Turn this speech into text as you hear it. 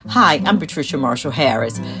Hi, I'm Patricia Marshall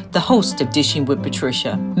Harris, the host of Dishing with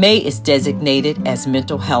Patricia. May is designated as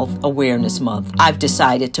Mental Health Awareness Month. I've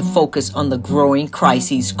decided to focus on the growing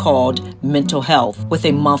crises called mental health with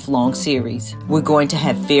a month-long series. We're going to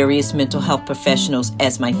have various mental health professionals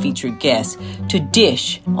as my featured guests to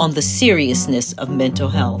dish on the seriousness of mental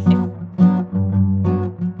health.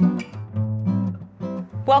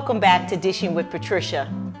 Welcome back to Dishing with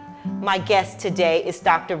Patricia. My guest today is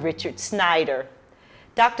Dr. Richard Snyder.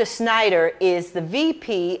 Dr. Snyder is the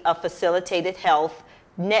VP of Facilitated Health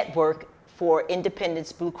Network for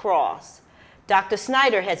Independence Blue Cross. Dr.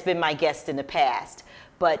 Snyder has been my guest in the past,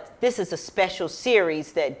 but this is a special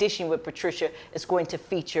series that Dishing with Patricia is going to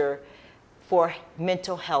feature for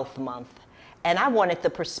Mental Health Month. And I wanted the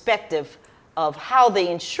perspective of how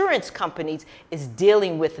the insurance companies is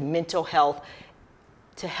dealing with mental health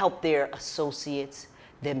to help their associates,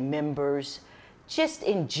 their members, just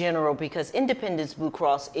in general, because Independence Blue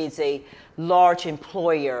Cross is a large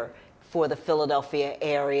employer for the Philadelphia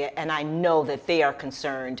area, and I know that they are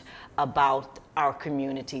concerned about our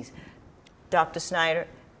communities. Dr. Snyder,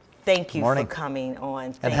 thank you for coming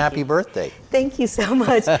on. And happy birthday. Thank you so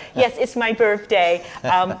much. Yes, it's my birthday.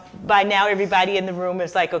 By now, everybody in the room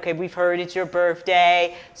is like, okay, we've heard it's your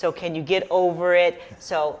birthday, so can you get over it?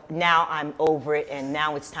 So now I'm over it, and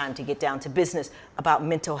now it's time to get down to business about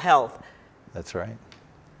mental health. That's right.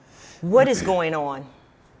 What is going on?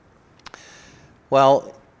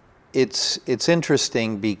 Well, it's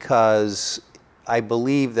interesting because I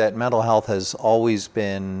believe that mental health has always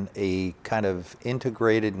been a kind of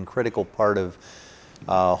integrated and critical part of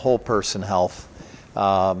whole person health.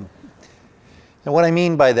 And what I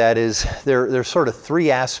mean by that is there's sort of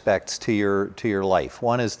three aspects to your life.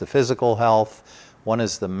 One is the physical health, one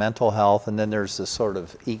is the mental health, and then there's the sort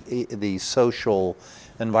of the social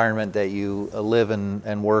environment that you live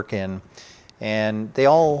and work in, and they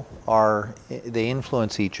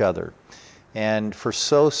influence each other. And for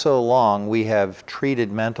so long we have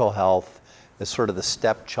treated mental health as sort of the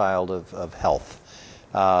stepchild of health,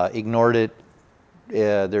 ignored it.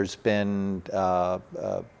 There's been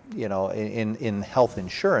in health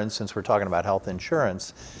insurance, since we're talking about health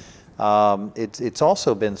insurance, it's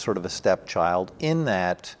also been sort of a stepchild in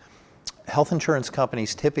that health insurance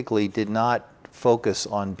companies typically did not focus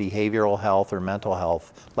on behavioral health or mental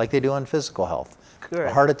health like they do on physical health. Correct.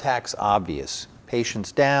 A heart attack's obvious.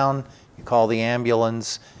 Patient's down, you call the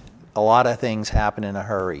ambulance, a lot of things happen in a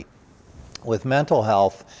hurry. With mental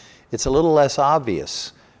health, it's a little less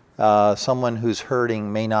obvious. Someone who's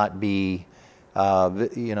hurting may not be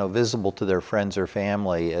visible to their friends or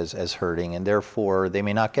family as hurting, and therefore they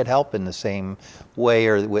may not get help in the same way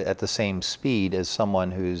or at the same speed as someone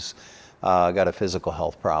who's got a physical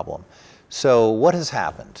health problem. So what has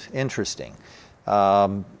happened? Interesting.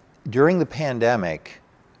 During the pandemic,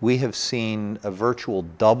 we have seen a virtual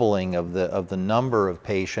doubling of the number of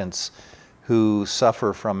patients who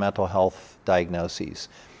suffer from mental health diagnoses.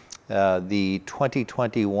 The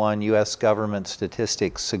 2021 U.S. government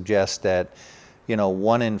statistics suggest that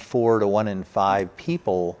 1 in 4 to 1 in 5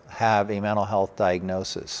 people have a mental health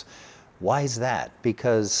diagnosis. Why is that?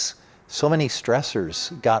 Because so many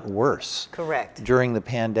stressors got worse. Correct. During the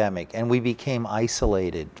pandemic, and we became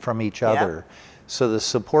isolated from each other. Yep. So the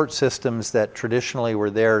support systems that traditionally were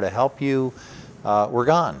there to help you were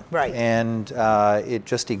gone. Right. And it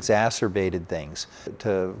just exacerbated things.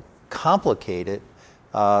 To complicate it,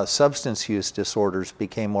 substance use disorders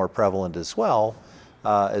became more prevalent as well,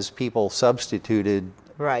 as people substituted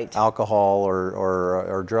alcohol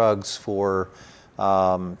or drugs for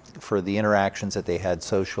the interactions that they had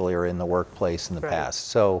socially or in the workplace in the past.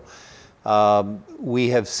 So we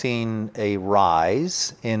have seen a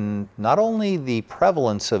rise in not only the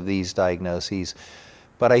prevalence of these diagnoses,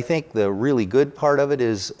 but I think the really good part of it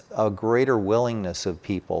is a greater willingness of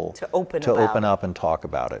people to open up and talk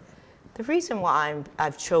about it. The reason why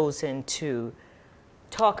I've chosen to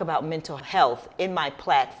talk about mental health in my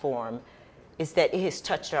platform is that it has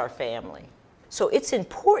touched our family. So it's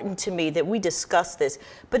important to me that we discuss this,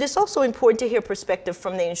 but it's also important to hear perspective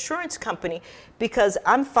from the insurance company, because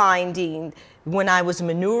I'm finding when I was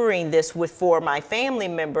maneuvering this for my family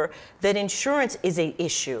member that insurance is an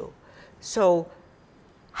issue. So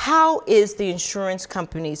how is the insurance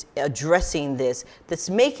companies addressing this that's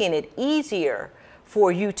making it easier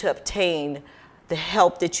for you to obtain the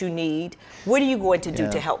help that you need? What are you going to do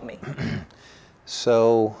to help me?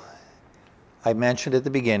 So I mentioned at the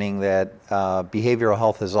beginning that behavioral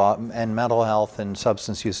health and mental health and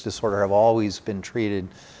substance use disorder have always been treated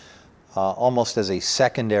almost as a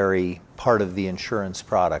secondary part of the insurance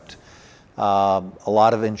product. A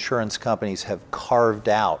lot of insurance companies have carved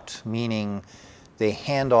out, meaning they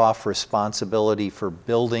hand off responsibility for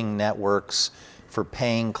building networks, for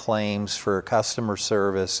paying claims, for customer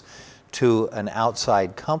service to an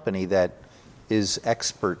outside company that is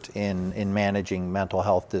expert in managing mental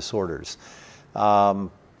health disorders.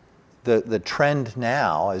 The trend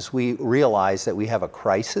now, as we realize that we have a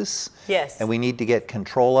crisis, yes, and we need to get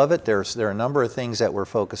control of it, there are a number of things that we're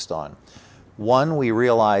focused on. One, we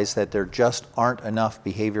realize that there just aren't enough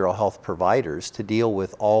behavioral health providers to deal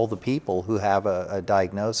with all the people who have a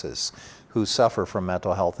diagnosis, who suffer from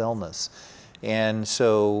mental health illness. And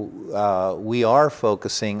so we are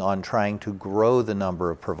focusing on trying to grow the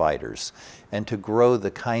number of providers and to grow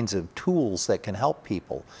the kinds of tools that can help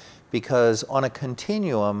people. Because on a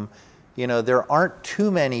continuum, you know, there aren't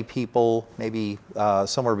too many people, maybe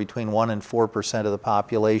somewhere between 1% and 4% of the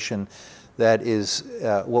population, that is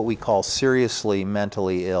what we call seriously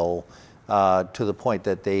mentally ill, to the point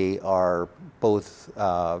that they are both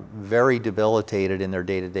very debilitated in their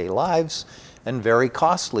day-to-day lives and very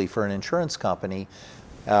costly for an insurance company.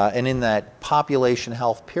 And in that population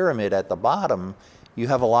health pyramid at the bottom, you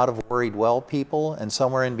have a lot of worried well people, and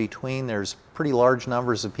somewhere in between there's pretty large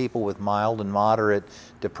numbers of people with mild and moderate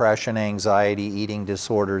depression, anxiety, eating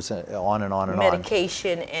disorders, on and on and on.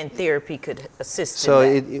 Medication and therapy could assist so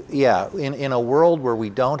in that. In a world where we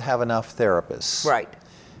don't have enough therapists, Right.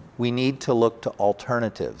 we need to look to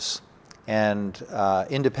alternatives. And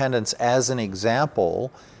Independence, as an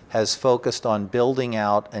example, has focused on building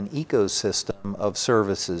out an ecosystem of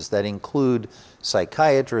services that include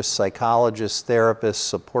psychiatrists, psychologists, therapists,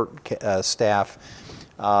 support staff.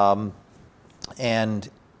 And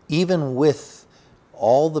even with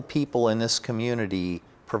all the people in this community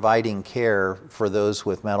providing care for those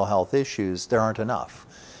with mental health issues, there aren't enough.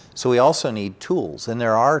 So we also need tools, and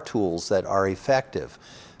there are tools that are effective.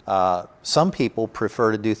 Some people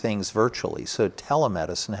prefer to do things virtually, so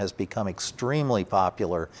telemedicine has become extremely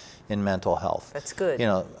popular in mental health. That's good. You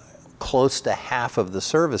know, close to half of the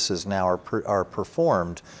services now are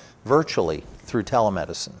performed virtually through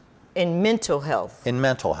telemedicine. In mental health. In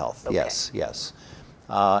mental health, Okay. yes.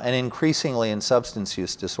 And increasingly in substance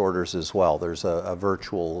use disorders as well. There's a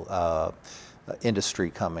virtual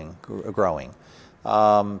industry growing.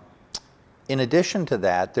 In addition to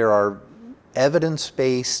that, there are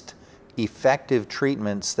evidence-based, effective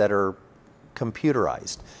treatments that are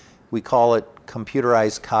computerized. We call it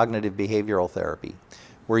computerized cognitive behavioral therapy,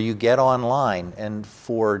 where you get online, and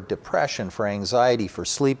for depression, for anxiety, for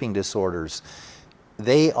sleeping disorders,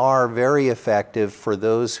 they are very effective for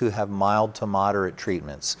those who have mild to moderate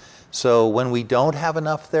treatments. So when we don't have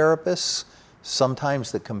enough therapists,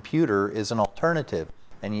 sometimes the computer is an alternative.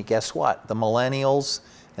 And you guess what? The millennials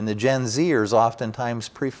and the Gen Zers oftentimes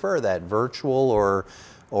prefer that virtual or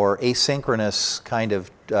asynchronous kind of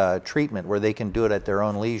treatment where they can do it at their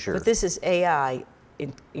own leisure. But this is AI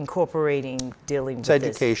incorporating, dealing with It's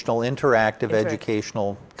educational, interactive,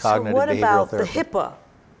 educational, cognitive behavioral therapy. So what about the HIPAA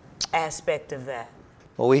aspect of that?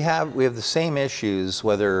 Well, we have the same issues,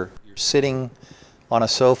 whether you're sitting on a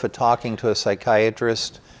sofa talking to a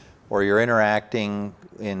psychiatrist or you're interacting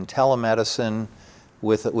in telemedicine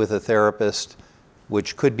with a therapist,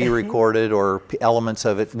 which could be recorded, or elements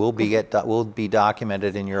of it will be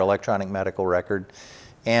documented in your electronic medical record.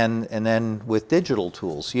 And then with digital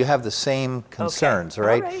tools, you have the same concerns, okay.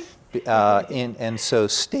 right? All right. And so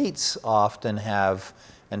states often have,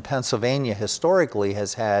 and Pennsylvania historically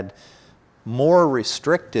has had more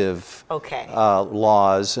restrictive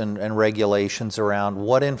laws and regulations around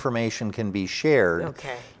what information can be shared.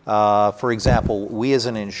 Okay. For example, we as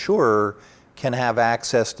an insurer can have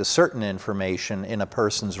access to certain information in a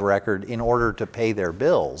person's record in order to pay their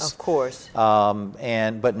bills. Of course.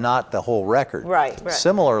 But not the whole record. Right.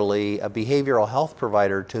 Similarly, a behavioral health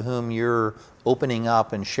provider to whom you're opening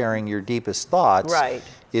up and sharing your deepest thoughts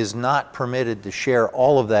is not permitted to share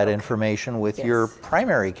all of that information with your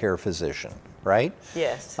primary care physician, right?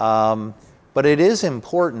 Yes. But it is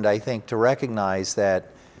important, I think, to recognize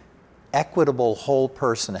that equitable whole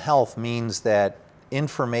person health means that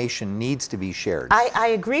information needs to be shared. I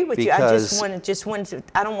agree with you. I just want to,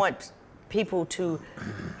 I don't want people to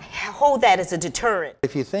hold that as a deterrent.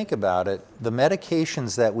 If you think about it, the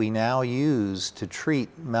medications that we now use to treat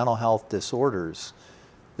mental health disorders,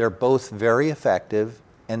 they're both very effective,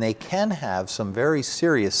 and they can have some very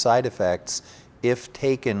serious side effects if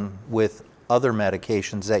taken with other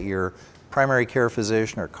medications that your primary care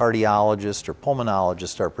physician or cardiologist or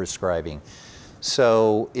pulmonologist are prescribing.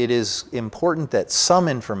 So it is important that some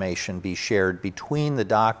information be shared between the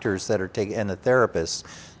doctors that are and the therapists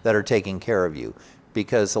that are taking care of you.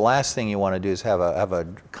 because the last thing you want to do is have a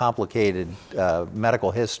complicated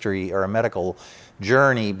medical history or a medical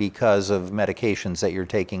journey because of medications that you're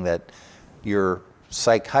taking that your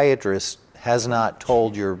psychiatrist has not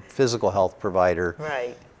told your physical health provider.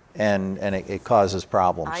 Right. And it causes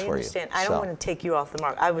problems for you. I understand. I don't want to take you off the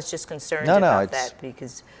mark. I was just concerned No, about that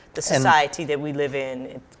because the society that we live in,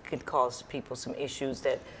 it could cause people some issues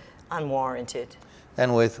that unwarranted.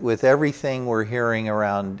 And with everything we're hearing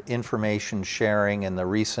around information sharing and the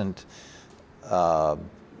recent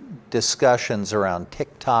discussions around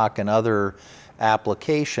TikTok and other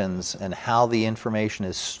applications and how the information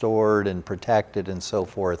is stored and protected and so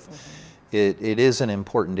forth, it is an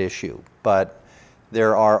important issue. But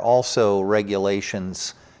there are also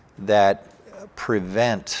regulations that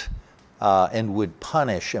prevent and would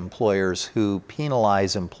punish employers who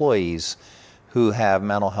penalize employees who have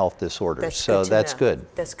mental health disorders. So that's good.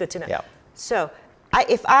 That's good to know. Yeah. So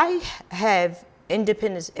if I have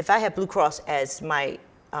Independence, if I have Blue Cross as my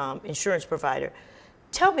insurance provider,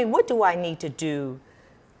 tell me, what do I need to do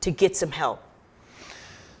to get some help?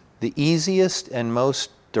 The easiest and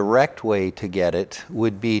most direct way to get it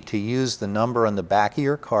would be to use the number on the back of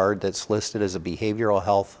your card that's listed as a behavioral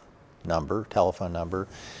health number, telephone number.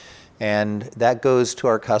 And that goes to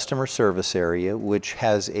our customer service area, which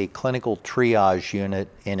has a clinical triage unit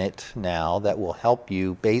in it now that will help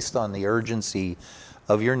you based on the urgency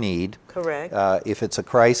of your need. Correct. If it's a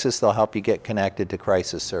crisis, they'll help you get connected to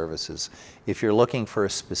crisis services. If you're looking for a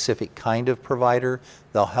specific kind of provider,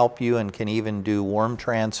 they'll help you and can even do warm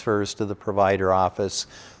transfers to the provider office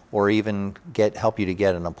or even help you to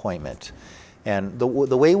get an appointment. And the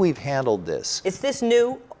way we've handled this... Is this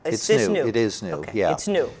new? It's new. It is new, okay. Yeah. It's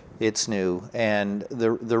new. It's new. And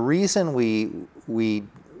the reason we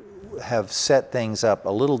have set things up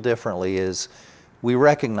a little differently is we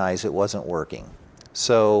recognize it wasn't working.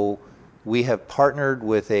 So we have partnered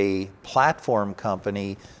with a platform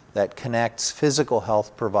company that connects physical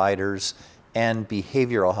health providers and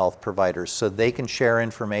behavioral health providers so they can share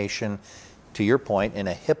information, to your point, in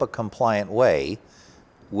a HIPAA-compliant way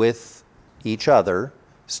with each other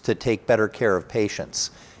to take better care of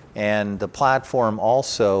patients. And the platform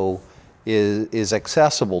also is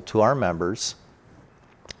accessible to our members.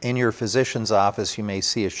 In your physician's office, you may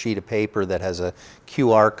see a sheet of paper that has a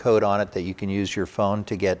QR code on it that you can use your phone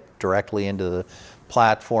to get directly into the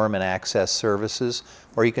platform and access services.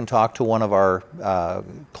 Or you can talk to one of our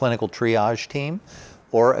clinical triage team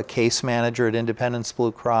or a case manager at Independence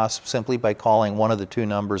Blue Cross simply by calling one of the two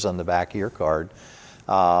numbers on the back of your card.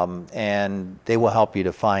 And they will help you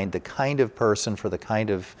to find the kind of person for the kind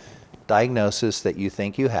of diagnosis that you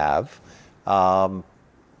think you have.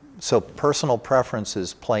 So personal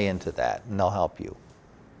preferences play into that, and they'll help you.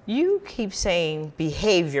 You keep saying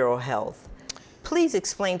behavioral health. Please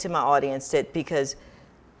explain to my audience that, because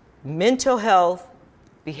mental health,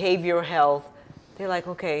 behavioral health, they're like,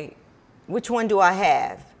 okay, which one do I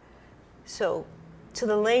have? So to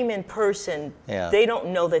the layman person, they don't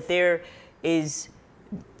know that there is...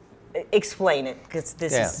 Explain it, because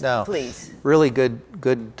this is, no, please. Really good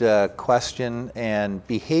question. And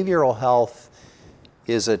behavioral health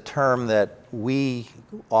is a term that we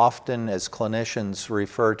often as clinicians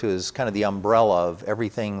refer to as kind of the umbrella of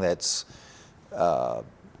everything that's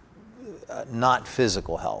not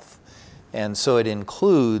physical health. And so it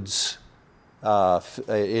includes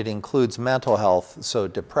mental health, so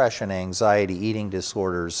depression, anxiety, eating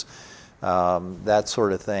disorders, that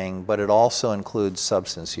sort of thing, but it also includes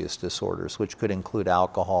substance use disorders, which could include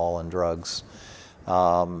alcohol and drugs.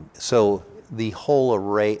 So the whole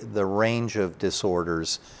array, the range of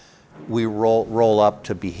disorders, we roll up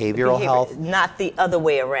to behavioral health. Not the other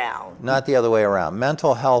way around. Not the other way around.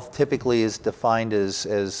 Mental health typically is defined as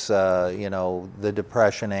the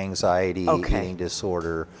depression, anxiety, eating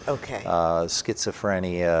disorder,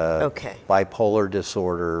 schizophrenia, bipolar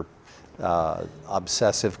disorder,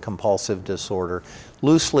 obsessive compulsive disorder.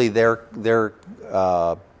 Loosely, they're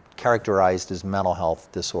characterized as mental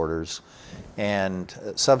health disorders. And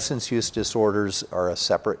substance use disorders are a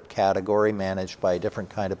separate category managed by a different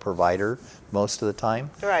kind of provider most of the time.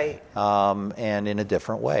 Right. And in a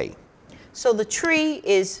different way. So the tree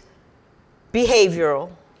is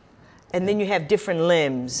behavioral, and then you have different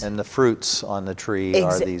limbs. And the fruits on the tree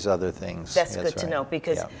are these other things. That's good to know,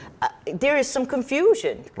 because there is some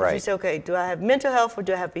confusion. Right. You say, okay, do I have mental health or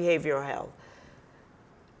do I have behavioral health?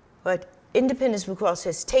 But Independence Blue Cross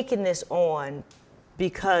has taken this on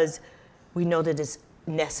because we know that it's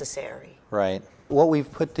necessary. Right. What we've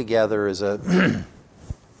put together is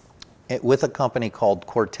with a company called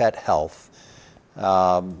Quartet Health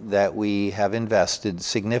that we have invested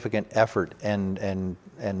significant effort and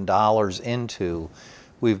and dollars into,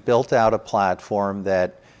 we've built out a platform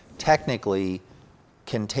that technically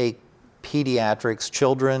can take pediatrics,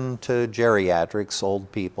 children to geriatrics,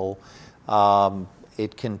 old people.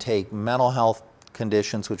 It can take mental health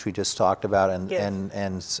conditions, which we just talked about,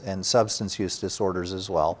 and substance use disorders as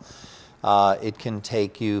well. It can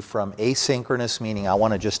take you from asynchronous, meaning I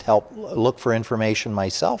want to just help look for information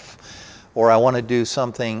myself, or I want to do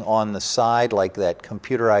something on the side like that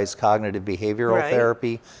computerized cognitive behavioral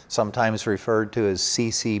therapy, sometimes referred to as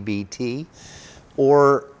CCBT,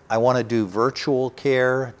 or I want to do virtual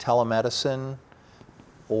care, telemedicine,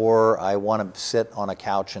 or I want to sit on a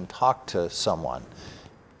couch and talk to someone.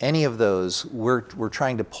 Any of those, we're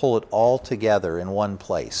trying to pull it all together in one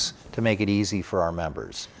place to make it easy for our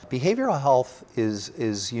members. Behavioral health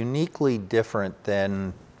is uniquely different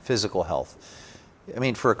than physical health. I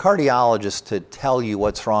mean, for a cardiologist to tell you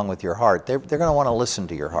what's wrong with your heart, they're going to want to listen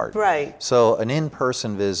to your heart. Right. So an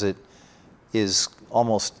in-person visit is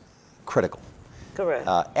almost critical. Correct.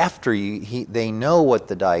 After they know what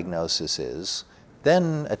the diagnosis is,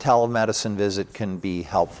 then a telemedicine visit can be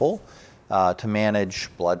helpful to manage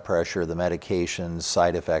blood pressure, the medications,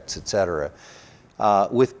 side effects, et cetera.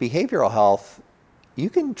 With behavioral health, you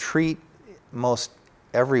can treat most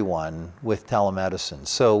everyone with telemedicine.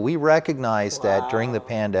 So we recognized that during the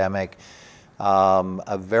pandemic,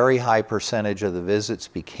 a very high percentage of the visits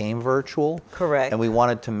became virtual. Correct. And we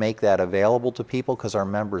wanted to make that available to people because our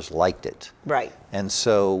members liked it. Right. And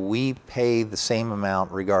so we pay the same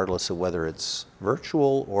amount regardless of whether it's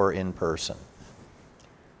virtual or in person.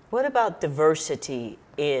 What about diversity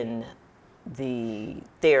in the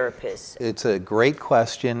therapists? It's a great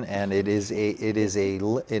question, and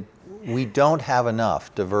we don't have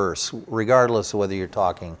enough diverse, regardless of whether you're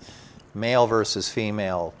talking male versus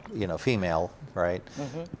female, female, right?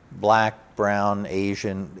 Mm-hmm. Black, brown,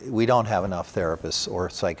 Asian. We don't have enough therapists or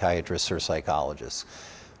psychiatrists or psychologists.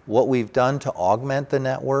 What we've done to augment the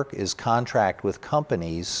network is contract with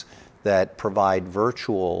companies that provide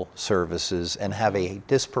virtual services and have a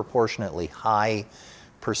disproportionately high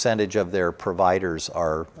percentage of their providers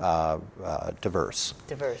are diverse.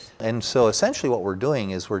 And so essentially what we're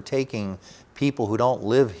doing is we're taking people who don't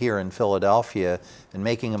live here in Philadelphia and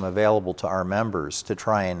making them available to our members to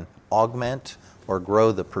try and augment or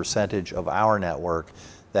grow the percentage of our network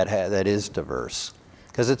that is diverse,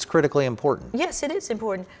 because it's critically important. Yes, it is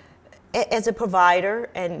important. As a provider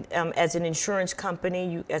and as an insurance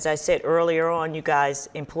company, as I said earlier on, you guys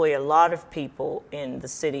employ a lot of people in the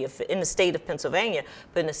state of Pennsylvania,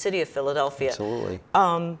 but in the city of Philadelphia. Absolutely.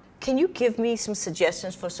 Can you give me some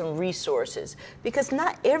suggestions for some resources? Because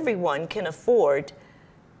not everyone can afford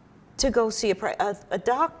to go see a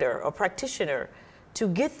doctor or practitioner to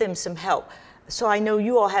get them some help. So I know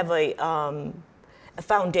you all have a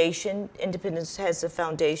foundation. Independence has a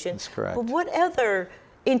foundation. That's correct. But what other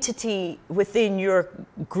entity within your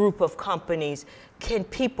group of companies can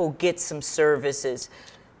people get some services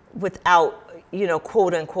without,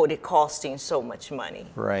 quote unquote, it costing so much money?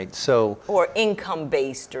 Right. So, or income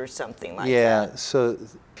based or something like that. Yeah. So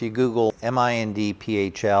if you Google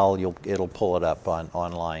MINDPHL, it'll pull it up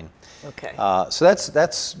online. Okay. So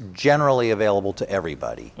that's generally available to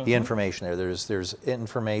everybody. Mm-hmm. The information there. There's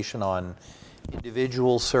information on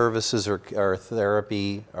individual services or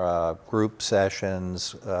therapy, group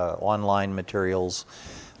sessions, online materials,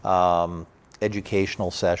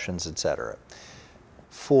 educational sessions, etc.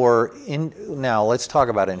 Now let's talk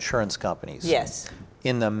about insurance companies. Yes.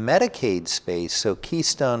 In the Medicaid space, so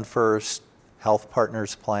Keystone First, Health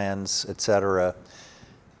Partners plans, etc.,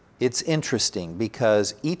 it's interesting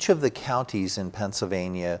because each of the counties in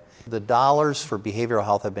Pennsylvania, the dollars for behavioral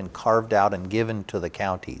health have been carved out and given to the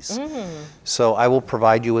counties. Mm. So I will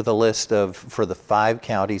provide you with a list for the 5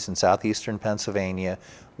 counties in southeastern Pennsylvania,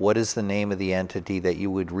 what is the name of the entity that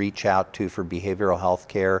you would reach out to for behavioral health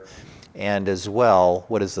care, and as well,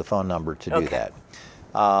 what is the phone number to do that.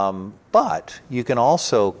 But you can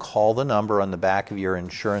also call the number on the back of your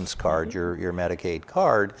insurance card, your Medicaid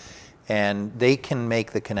card, and they can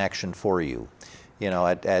make the connection for you.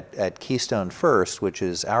 At Keystone First, which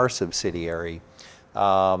is our subsidiary,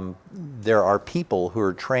 there are people who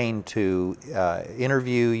are trained to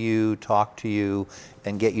interview you, talk to you,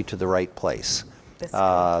 and get you to the right place.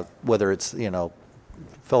 Whether it's,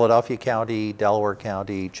 Philadelphia County, Delaware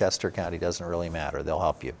County, Chester County, doesn't really matter. They'll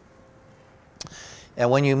help you. And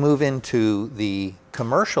when you move into the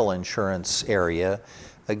commercial insurance area,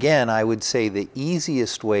 again, I would say the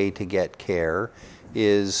easiest way to get care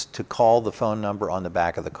is to call the phone number on the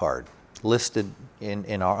back of the card. listed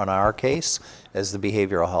on our case as the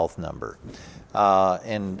behavioral health number.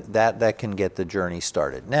 And that can get the journey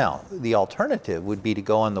started. Now, the alternative would be to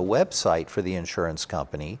go on the website for the insurance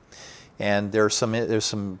company, and there's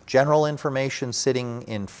some general information sitting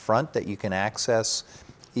in front that you can access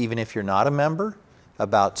even if you're not a member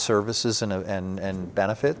about services and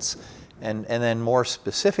benefits. And then more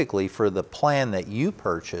specifically for the plan that you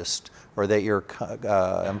purchased or that your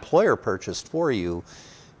employer purchased for you,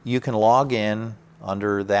 you can log in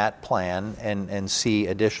under that plan and see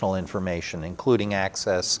additional information, including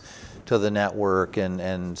access to the network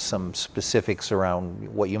and some specifics around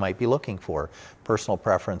what you might be looking for, personal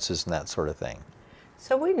preferences and that sort of thing.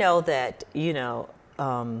 So we know that,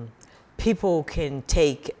 people can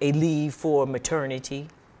take a leave for maternity.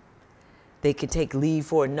 They can take leave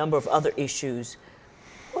for a number of other issues.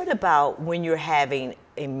 What about when you're having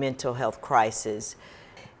a mental health crisis?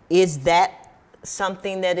 Is that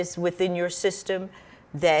something that is within your system?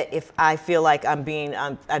 That if I feel like I've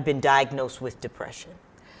been diagnosed with depression.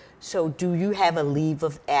 So do you have a leave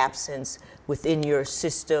of absence within your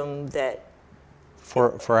system that?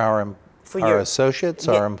 For our associates,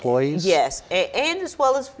 our employees? Yes, and as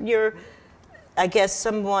well as your, I guess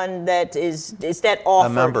someone that is that offered? A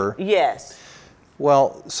member. Yes.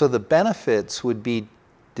 Well, so the benefits would be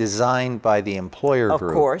designed by the employer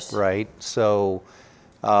group. Of course. Right? So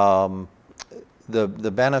the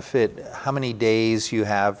benefit, how many days you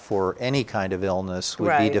have for any kind of illness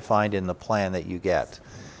would be defined in the plan that you get.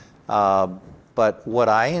 But what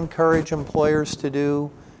I encourage employers to do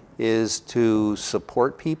is to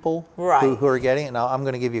support people who are getting it. Now, I'm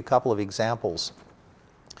going to give you a couple of examples.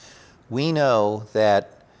 We know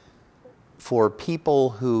that for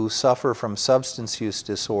people who suffer from substance use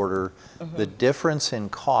disorder, the difference in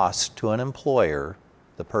cost to an employer,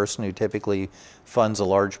 the person who typically funds a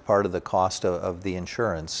large part of the cost of the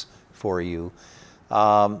insurance for you,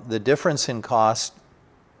 the difference in cost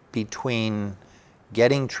between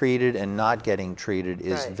getting treated and not getting treated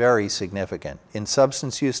is very significant. In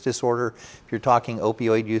substance use disorder, if you're talking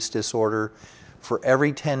opioid use disorder, for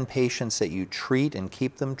every 10 patients that you treat and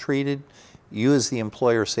keep them treated, you as the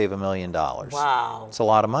employer save $1 million. Wow. It's a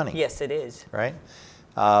lot of money. Yes, it is. Right?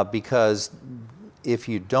 Because if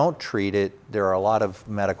you don't treat it, there are a lot of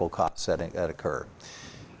medical costs that occur.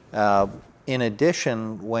 In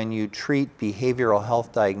addition, when you treat behavioral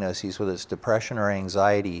health diagnoses, whether it's depression or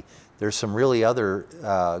anxiety, there's some really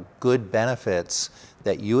other good benefits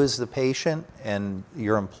that you as the patient and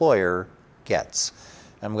your employer gets.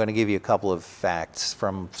 I'm going to give you a couple of facts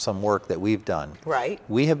from some work that we've done. Right.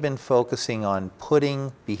 We have been focusing on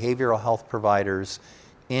putting behavioral health providers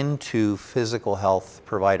into physical health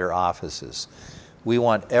provider offices. We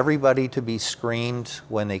want everybody to be screened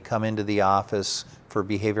when they come into the office for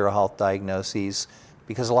behavioral health diagnoses,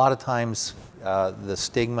 because a lot of times the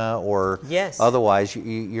stigma or otherwise,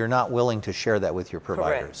 you're not willing to share that with your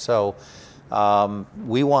provider. Correct. So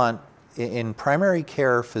we want, in primary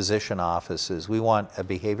care physician offices, we want a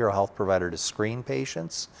behavioral health provider to screen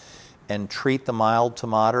patients and treat the mild to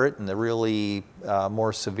moderate, and the really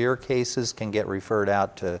more severe cases can get referred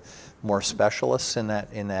out to more specialists in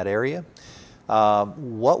that area.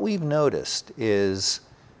 What we've noticed is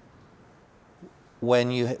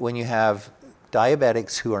when you have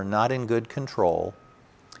diabetics who are not in good control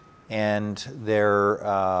and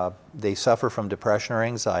they suffer from depression or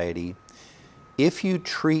anxiety, if you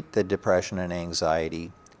treat the depression and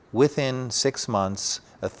anxiety, within 6 months,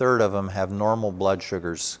 a third of them have normal blood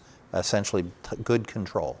sugars, essentially good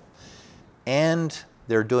control. And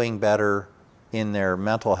they're doing better in their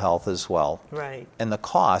mental health as well. Right. And the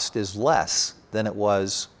cost is less than it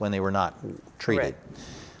was when they were not treated.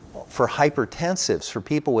 Right. For hypertensives, for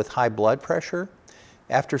people with high blood pressure,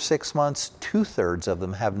 after 6 months, 2/3 of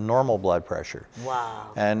them have normal blood pressure.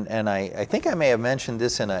 Wow. And I think I may have mentioned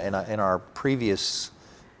this in our previous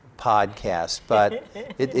podcast, but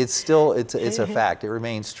it's a fact. It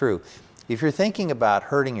remains true. If you're thinking about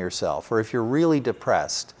hurting yourself, or if you're really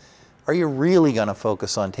depressed, are you really going to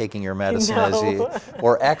focus on taking your medicine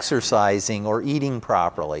or exercising or eating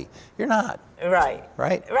properly? You're not. Right.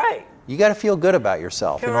 Right? Right. You got to feel good about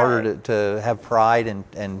yourself in order to have pride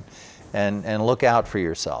and look out for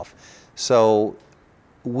yourself. So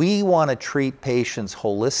we want to treat patients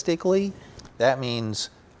holistically. That means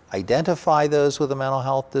identify those with a mental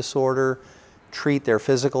health disorder, treat their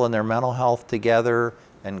physical and their mental health together,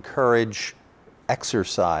 encourage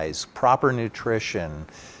exercise, proper nutrition,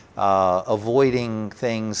 avoiding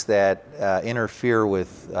things that interfere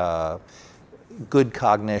with good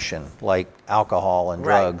cognition, like alcohol and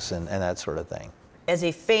drugs and that sort of thing. as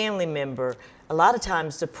a family member, a lot of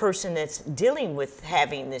times the person that's dealing with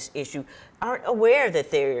having this issue aren't aware that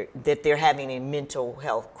they're having a mental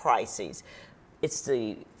health crisis. It's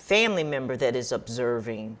the family member that is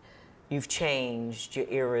observing, you've changed, you're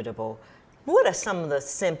irritable. What are some of the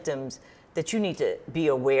symptoms that you need to be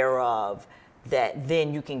aware of that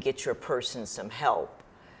then you can get your person some help?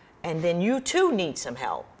 And then you too need some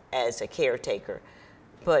help as a caretaker.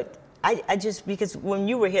 But I just, because when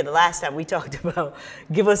you were here the last time, we talked about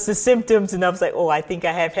give us the symptoms, and I was like, oh, I think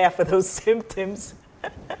I have half of those symptoms.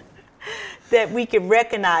 That we can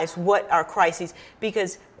recognize what our crises,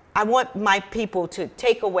 because I want my people to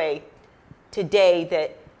take away today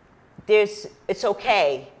that it's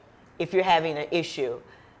okay if you're having an issue.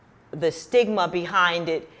 The stigma behind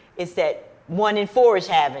it is that 1 in 4 is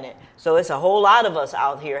having it. So it's a whole lot of us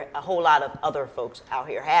out here, a whole lot of other folks out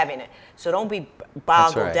here having it. So don't be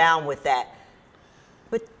boggled down with that.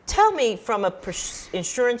 But tell me, from an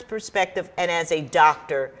insurance perspective and as a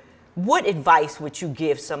doctor, what advice would you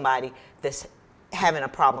give somebody that's having a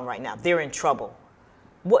problem right now? They're in trouble.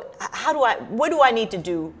 What do I need to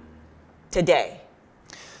do today?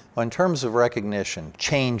 Well, in terms of recognition,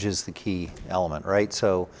 change is the key element, right?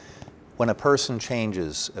 So when a person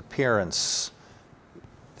changes appearance,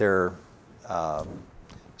 their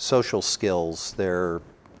social skills, their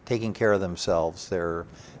taking care of themselves, their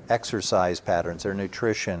exercise patterns, their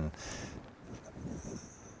nutrition,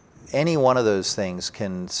 any one of those things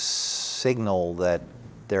can signal that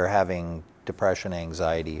they're having depression,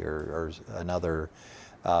 anxiety, or another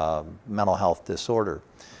mental health disorder.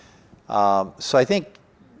 So I think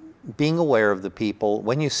being aware of the people,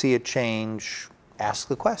 when you see a change, ask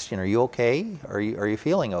the question, are you okay? Are you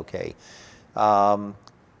feeling okay?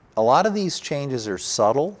 A lot of these changes are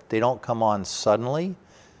subtle. They don't come on suddenly.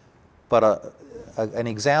 But an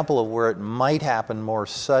example of where it might happen more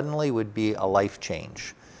suddenly would be a life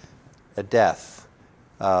change, a death,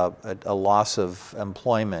 a loss of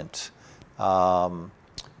employment.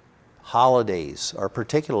 Holidays are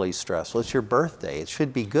particularly stressful. It's your birthday. It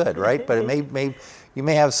should be good, right? But you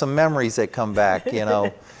may have some memories that come back, you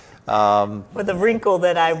know. With a wrinkle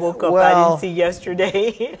that I woke up, I didn't see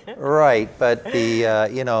yesterday. Right, but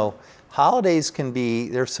the holidays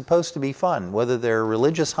they're supposed to be fun, whether they're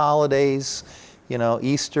religious holidays,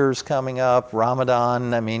 Easter's coming up,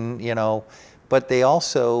 Ramadan, but they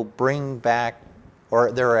also bring back,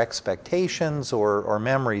 or there are expectations or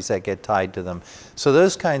memories that get tied to them. So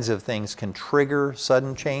those kinds of things can trigger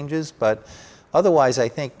sudden changes, but otherwise I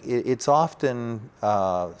think it's often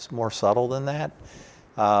more subtle than that.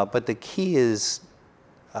 But the key is,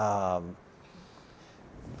 health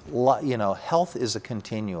is a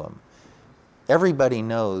continuum. Everybody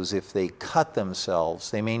knows if they cut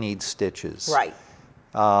themselves, they may need stitches. Right.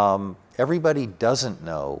 Everybody doesn't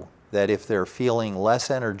know that if they're feeling less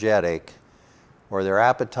energetic, or their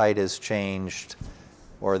appetite has changed,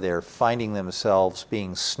 or they're finding themselves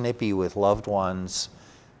being snippy with loved ones,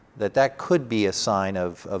 that could be a sign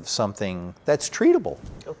of something that's treatable.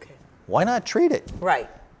 Okay. Why not treat it? Right.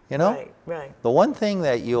 Right. The one thing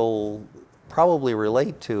that you'll probably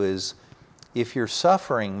relate to is if you're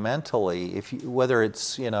suffering mentally, whether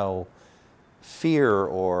it's, fear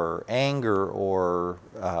or anger or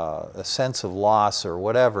a sense of loss or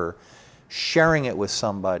whatever, sharing it with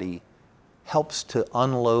somebody helps to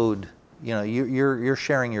unload. You're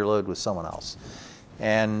sharing your load with someone else.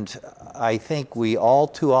 And I think we all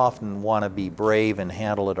too often want to be brave and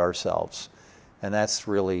handle it ourselves. And that's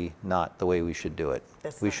really not the way we should do it.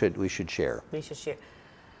 We should share. We should share.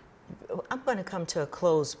 I'm going to come to a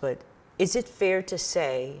close, but is it fair to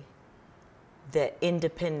say that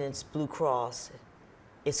Independence Blue Cross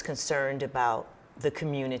is concerned about the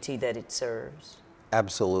community that it serves?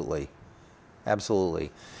 Absolutely.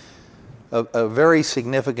 Absolutely. A very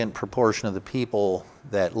significant proportion of the people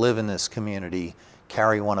that live in this community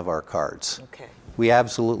carry one of our cards. Okay. We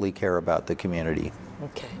absolutely care about the community.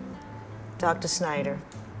 Okay. Dr. Snyder,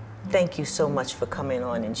 thank you so much for coming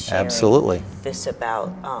on and sharing this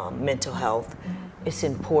about mental health. It's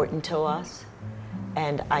important to us,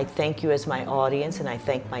 and I thank you as my audience, and I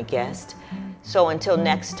thank my guest. So until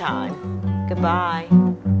next time, goodbye.